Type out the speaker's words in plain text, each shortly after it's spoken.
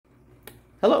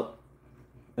Hello,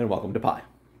 and welcome to P.I.E.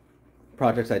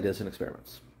 Projects, Ideas, and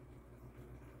Experiments.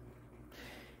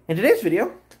 In today's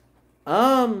video,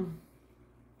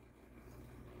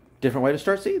 different way to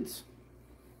start seeds.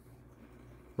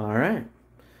 Alright.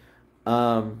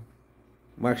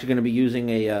 We're actually going to be using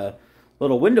a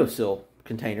little windowsill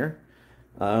container.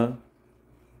 The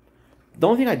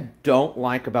only thing I don't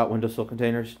like about windowsill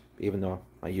containers, even though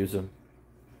I use them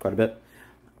quite a bit,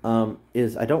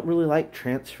 is I don't really like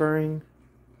transferring.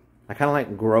 I kind of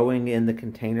like growing in the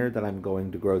container that I'm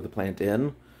going to grow the plant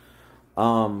in.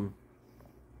 But,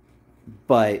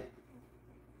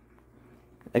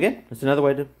 again, it's another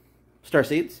way to start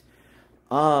seeds.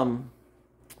 And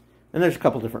there's a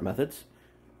couple different methods.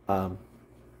 We'll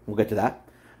get to that.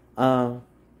 But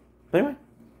anyway,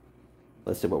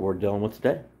 let's see what we're dealing with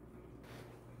today.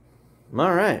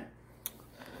 Alright.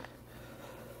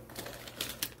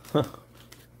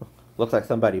 Looks like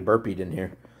somebody burpeed in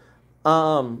here.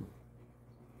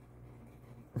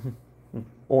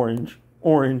 Orange.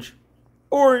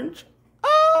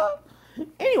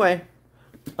 Anyway,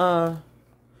 now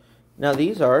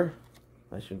these are,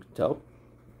 as you can tell,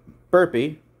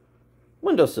 Burpee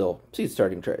windowsill seed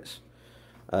starting trays.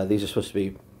 These are supposed to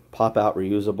be pop-out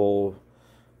reusable.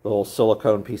 The little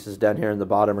silicone pieces down here in the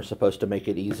bottom are supposed to make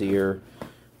it easier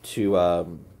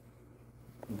to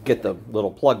get the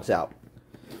little plugs out.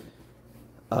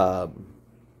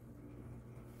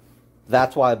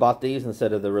 That's why I bought these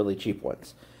instead of the really cheap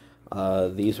ones.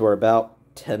 These were about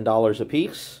 $10 a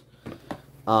piece. If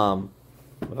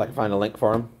I can find a link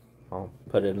for them, I'll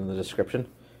put it in the description.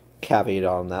 Caveat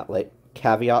on that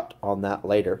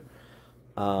later.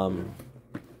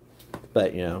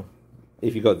 But, you know,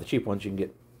 if you go to the cheap ones, you can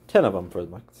get 10 of them for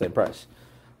the same price.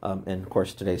 And, of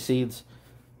course, today's seeds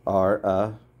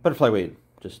are butterfly weed,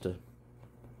 just to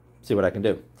see what I can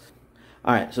do.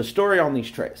 Alright, so story on these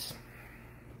trays.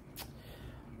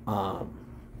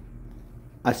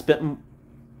 I spent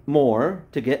more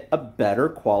to get a better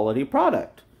quality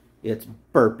product. It's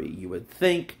Burpee. You would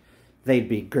think they'd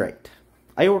be great.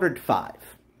 I ordered 5.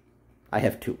 I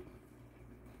have 2.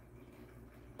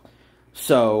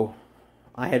 So,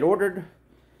 I had ordered,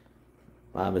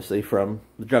 obviously, from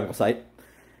the jungle site.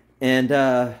 And,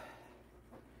 I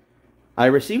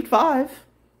received 5.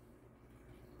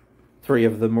 3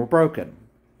 of them were broken.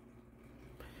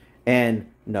 And,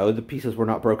 no, the pieces were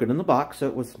not broken in the box, so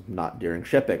it was not during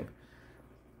shipping.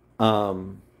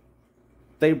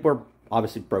 They were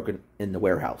obviously broken in the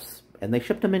warehouse, and they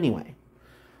shipped them anyway.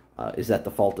 Is that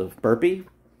the fault of Burpee?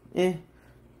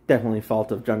 Definitely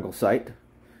fault of jungle site.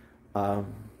 I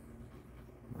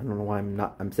don't know why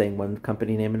I'm saying one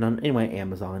company name and none. Anyway,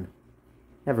 Amazon.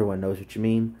 Everyone knows what you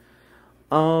mean.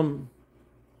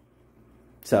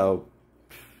 So,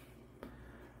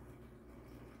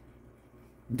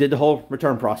 did the whole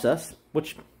return process,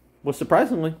 which was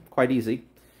surprisingly quite easy.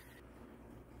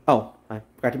 Oh, I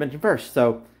forgot to mention first.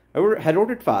 So, I had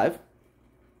ordered 5,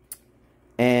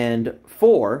 and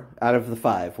 4 out of the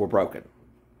 5 were broken.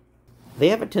 They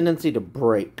have a tendency to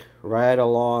break right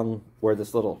along where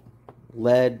this little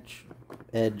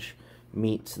edge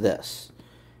meets this.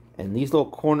 And these little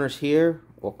corners here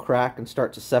will crack and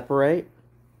start to separate.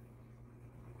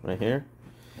 Right here.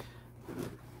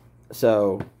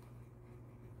 So,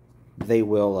 they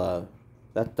will,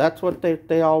 that's what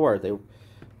they all were.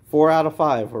 4 out of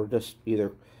 5 were just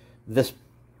either this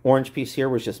orange piece here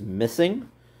was just missing,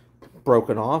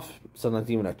 broken off.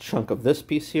 Sometimes even a chunk of this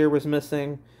piece here was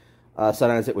missing.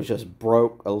 Sometimes it was just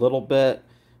broke a little bit,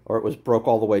 or it was broke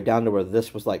all the way down to where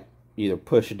this was like either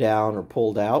pushed down or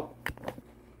pulled out.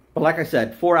 But like I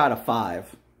said, 4 out of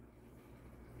 5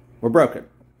 were broken.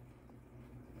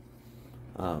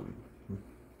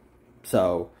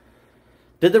 So,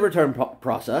 did the return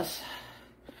process,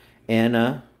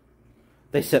 and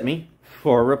they sent me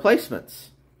 4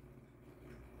 replacements.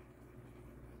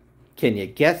 Can you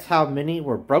guess how many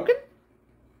were broken?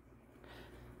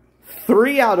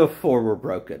 3 out of 4 were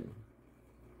broken.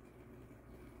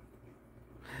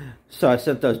 So I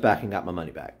sent those back and got my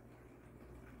money back.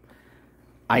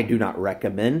 I do not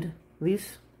recommend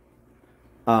these.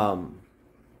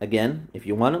 Again, if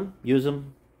you want them, use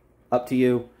them. Up to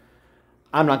you.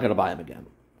 I'm not going to buy them again.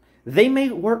 They may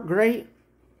work great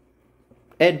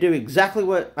and do exactly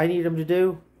what I need them to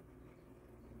do.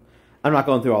 I'm not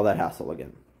going through all that hassle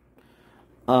again.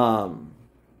 I'll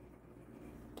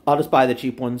just buy the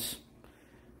cheap ones.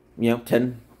 You know,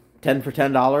 10 for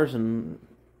 $10, and,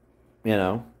 you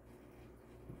know,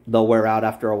 they'll wear out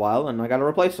after a while, and I got to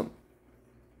replace them.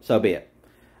 So be it.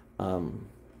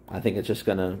 I think it's just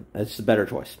it's a better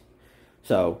choice.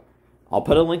 So, I'll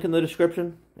put a link in the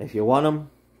description. If you want them,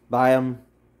 buy them.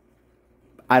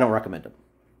 I don't recommend them.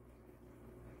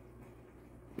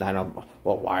 I know,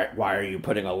 well, why are you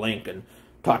putting a link and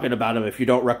talking about them if you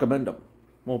don't recommend them?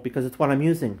 Well, because it's what I'm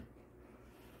using.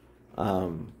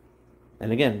 And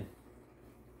again,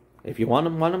 if you want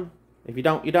them, want them. If you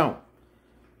don't, you don't.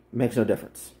 It makes no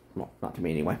difference. Well, not to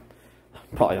me anyway.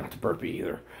 Probably not to Burpee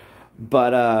either.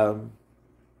 But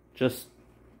just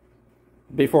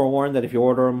be forewarned that if you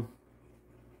order them,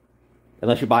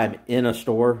 unless you buy them in a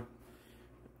store,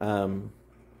 they're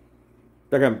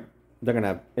gonna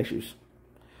have issues.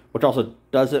 Which also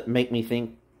doesn't make me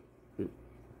think.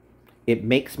 It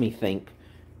makes me think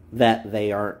that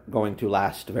they aren't going to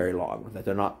last very long. That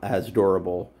they're not as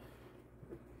durable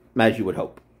as you would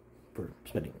hope for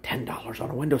spending $10 on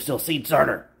a windowsill seed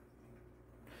starter.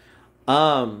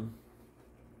 So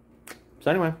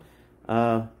anyway,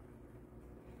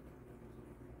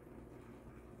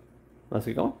 let's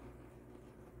get going.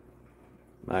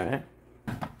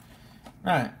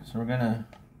 Alright, so we're gonna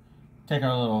take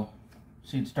our little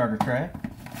seed starter tray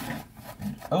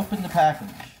and open the package.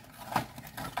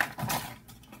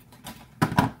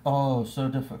 Oh, so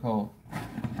difficult.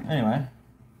 Anyway,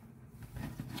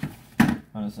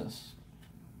 what is this?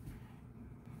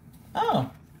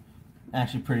 Oh,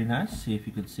 actually pretty nice. See if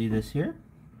you can see this here.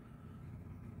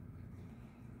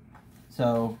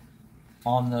 So,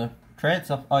 on the tray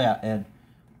itself, oh yeah, and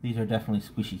these are definitely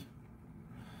squishy.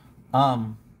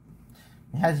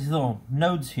 It has these little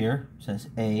nodes here. It says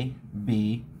A,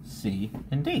 B, C,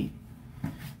 and D.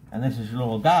 And this is your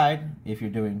little guide if you're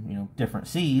doing, you know, different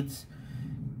seeds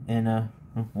in 1A,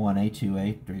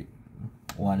 2A, 3,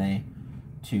 1A,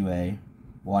 2A,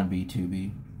 1B,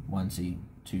 2B, 1C,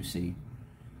 2C,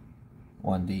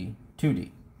 1D,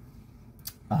 2D.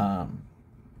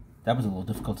 That was a little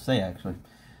difficult to say, actually.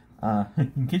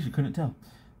 In case you couldn't tell.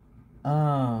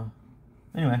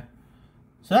 Anyway,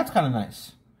 so that's kind of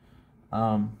nice.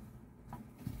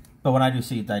 But when I do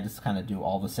seeds, I just kind of do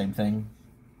all the same thing.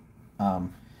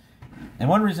 And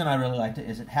one reason I really liked it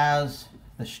is it has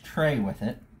this tray with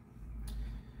it.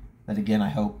 That again, I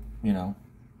hope, you know,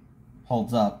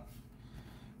 holds up.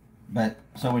 But,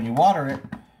 so when you water it,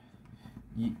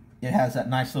 it has that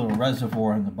nice little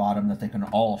reservoir in the bottom that they can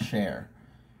all share.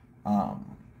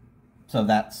 So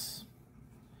that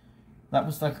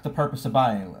was like the purpose of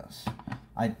buying this.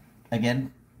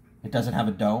 Again, it doesn't have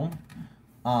a dome.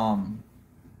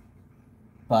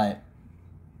 But,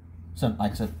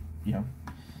 like I said, you know,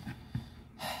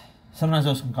 sometimes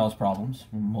those can cause problems,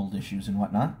 mold issues and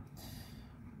whatnot.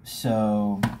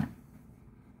 So,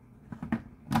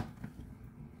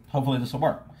 hopefully this will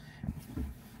work.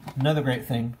 Another great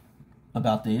thing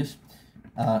about these,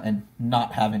 and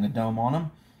not having a dome on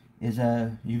them, is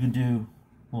you can do,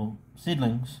 well,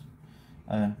 seedlings,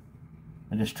 and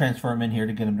just transfer them in here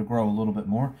to get them to grow a little bit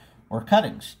more, or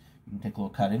cuttings. You can take little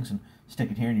cuttings and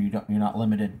stick it here, and you're not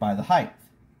limited by the height.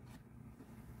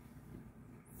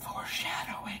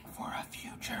 Foreshadowing for a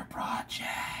future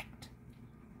project.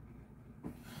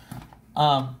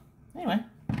 Anyway,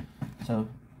 so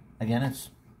again, it's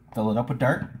fill it up with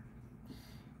dirt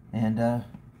and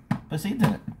put seeds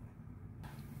in it.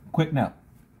 Quick note,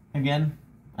 again,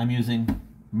 I'm using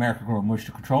American Grow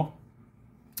Moisture Control.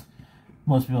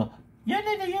 Most people, you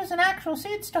need to use an actual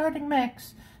seed starting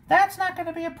mix. That's not going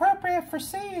to be appropriate for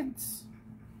seeds.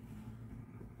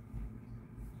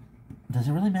 Does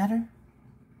it really matter?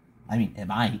 I mean, it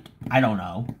might. I don't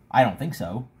know. I don't think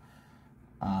so.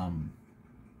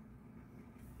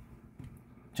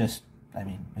 Just, I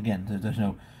mean, again, there's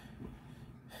no,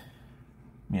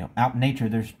 you know, out in nature,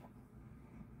 there's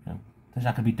not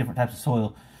going to be different types of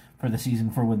soil for the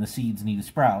season for when the seeds need to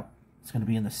sprout. It's going to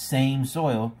be in the same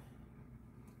soil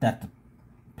that the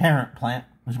parent plant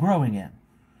was growing in.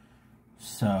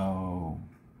 So,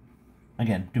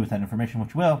 again, do with that information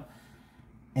what you will.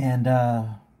 And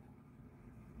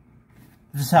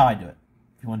this is how I do it.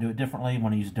 If you want to do it differently, you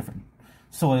want to use a different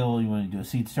soil, you want to do a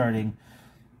seed starting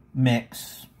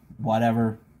mix,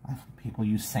 whatever. People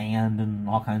use sand and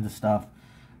all kinds of stuff.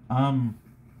 Go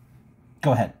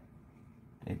ahead.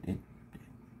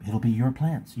 It'll be your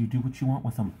plants. You do what you want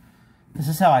with them. This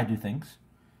is how I do things.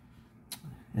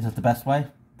 Is it the best way?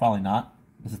 Probably not.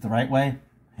 Is it the right way?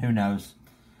 Who knows?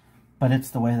 But it's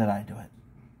the way that I do it.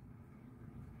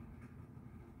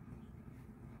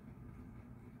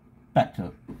 Back to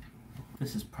it.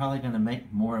 This is probably going to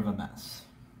make more of a mess.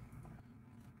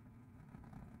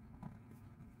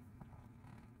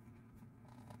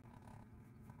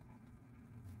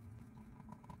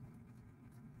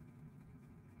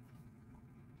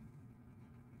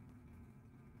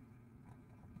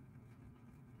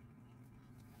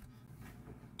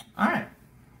 Alright.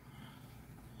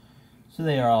 So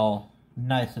they are all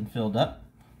nice and filled up,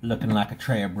 looking like a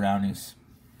tray of brownies.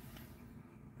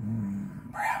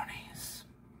 Brownies.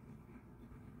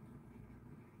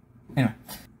 Anyway,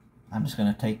 I'm just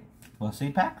going to take little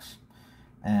seed packs,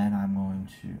 and I'm going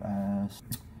to,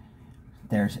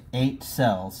 there's 8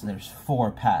 cells, there's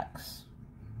 4 packs.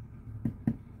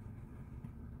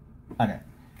 Okay,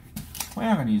 we're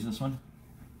not going to use this one,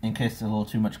 in case a little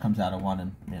too much comes out of one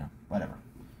and, you know, whatever.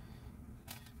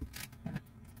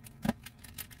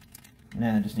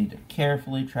 Now I just need to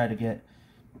carefully try to get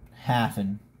half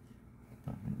in,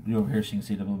 you over here so you can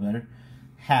see it a little better,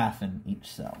 half in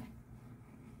each cell.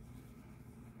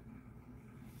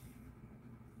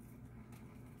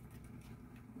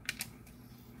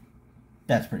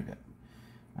 That's pretty good.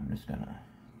 I'm just going to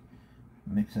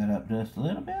mix that up just a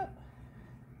little bit.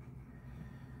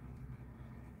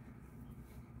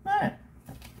 Alright.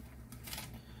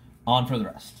 On for the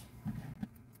rest.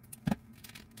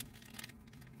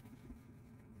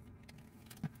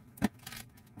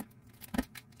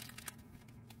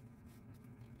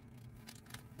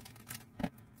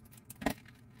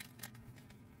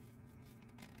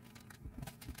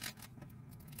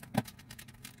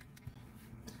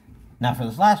 Now for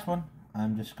this last one,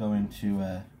 I'm just going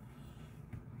to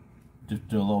just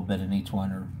do a little bit in each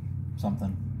one or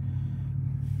something.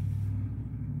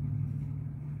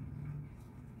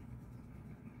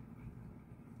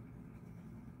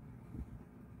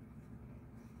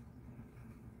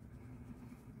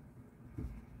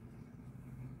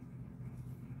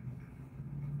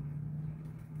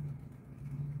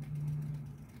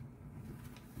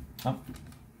 Oh,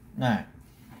 alright.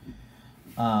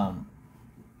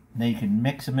 Now you can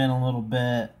mix them in a little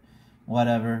bit,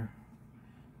 whatever.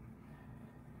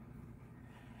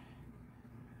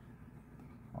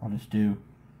 I'll just do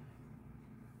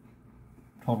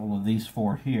a total of these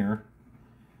 4 here,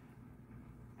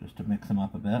 just to mix them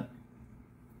up a bit.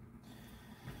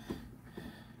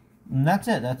 And that's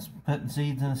it. That's putting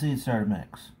seeds in a seed starter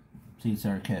mix, seed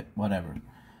starter kit, whatever.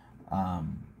 Now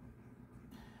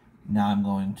I'm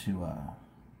going to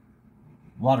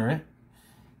water it,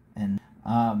 and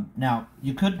now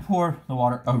you could pour the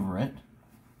water over it,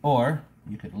 or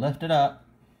you could lift it up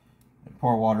and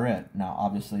pour water in. Now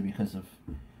obviously because of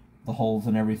the holes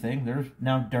and everything, there's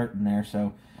now dirt in there,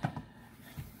 so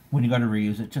when you go to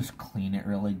reuse it, just clean it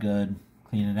really good,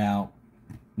 clean it out,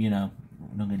 you know,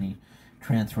 don't get any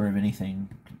transfer of anything,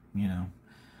 you know.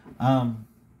 I'm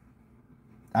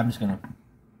just gonna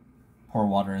pour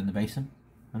water in the basin,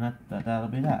 and that'll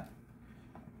be that.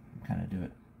 Kind of do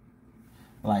it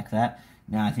like that.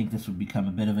 Now I think this would become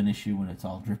a bit of an issue when it's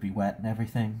all drippy wet and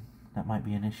everything. That might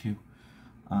be an issue,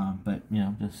 but you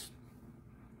know, just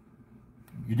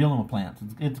you're dealing with plants.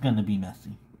 It's going to be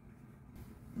messy.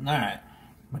 All right,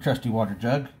 my trusty water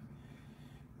jug.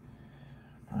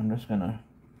 I'm just gonna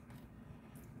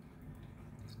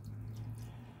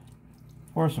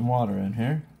pour some water in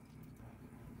here.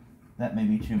 That may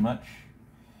be too much.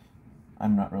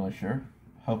 I'm not really sure.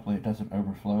 Hopefully it doesn't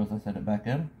overflow as I set it back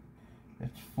in.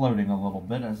 It's floating a little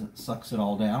bit as it sucks it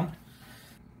all down.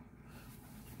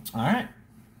 Alright.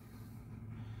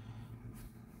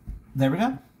 There we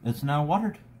go. It's now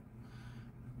watered.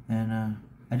 And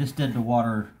I just did the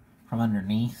water from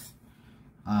underneath.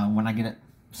 When I get it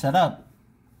set up,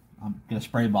 I'll get a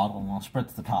spray bottle and I'll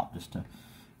spritz the top just to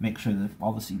make sure that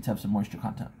all the seeds have some moisture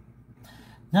content.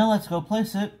 Now let's go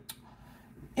place it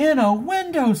in a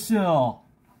windowsill.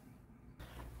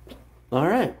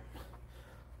 Alright.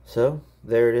 So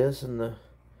there it is in the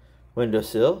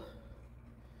windowsill.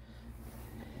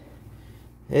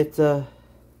 It's got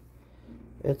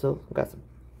some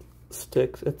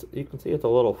sticks. You can see it's a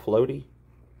little floaty.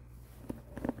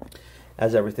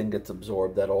 As everything gets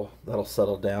absorbed, that'll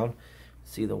settle down.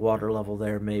 See the water level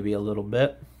there maybe a little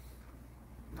bit.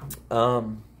 But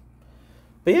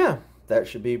yeah, that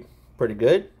should be pretty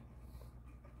good.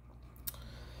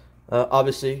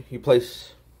 Obviously, you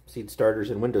place seed starters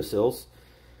in windowsills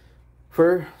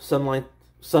for sunlight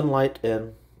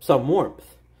and some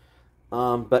warmth,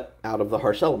 but out of the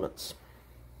harsh elements.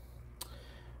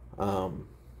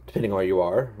 Depending on where you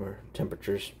are, or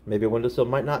temperatures, maybe a windowsill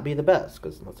might not be the best,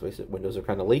 because let's face it, windows are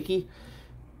kind of leaky,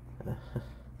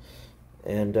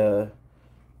 and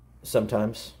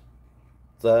sometimes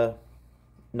it's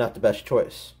not the best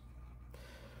choice.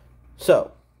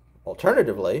 So,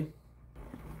 alternatively,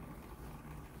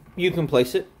 you can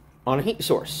place it on a heat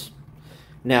source.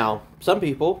 Now, some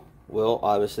people will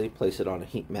obviously place it on a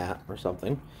heat mat or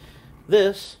something.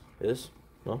 This is,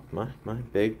 well, my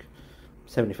big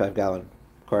 75-gallon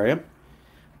aquarium,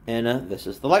 and this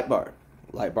is the light bar.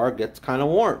 Light bar gets kind of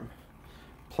warm.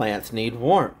 Plants need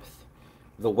warmth.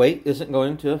 the weight isn't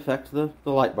going to affect the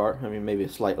light bar. I mean, maybe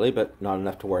slightly, but not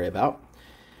enough to worry about.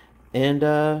 And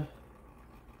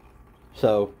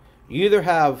so you either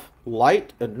have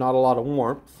light and not a lot of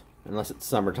warmth, unless it's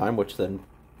summertime, which then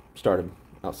started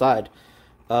outside,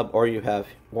 or you have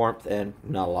warmth and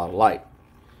not a lot of light.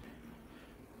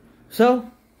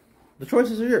 So the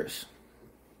choices are yours.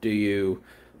 Do you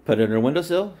put it in a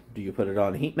windowsill? Do you put it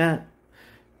on a heat mat?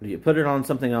 Do you put it on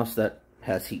something else that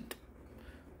has heat?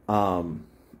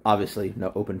 Obviously,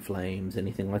 no open flames,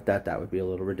 anything like that. That would be a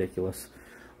little ridiculous.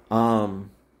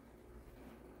 But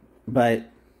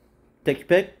take your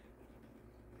pick.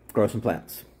 Grow some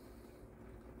plants.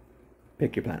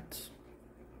 Pick your plants.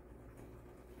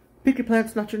 Pick your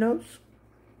plants, not your nose.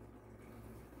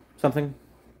 Something.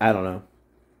 I don't know.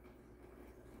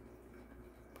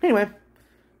 Anyway.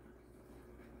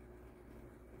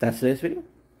 That's today's video.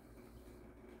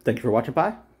 Thank you for watching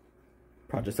P.I.E.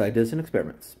 Projects, Ideas, and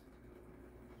Experiments.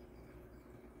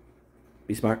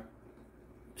 Be smart.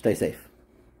 Stay safe.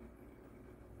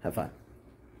 Have fun.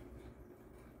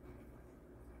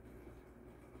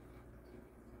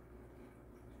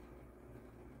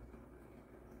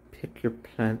 Pick your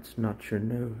plants, not your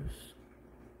nose.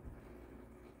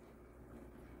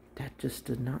 That just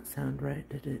did not sound right,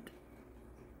 did it?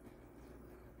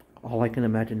 All I can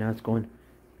imagine now is going,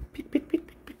 pick, pick, pick,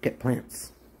 pick, pick at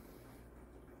plants.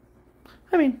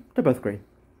 I mean, they're both green.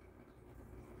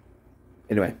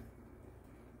 Anyway,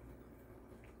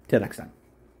 till next time.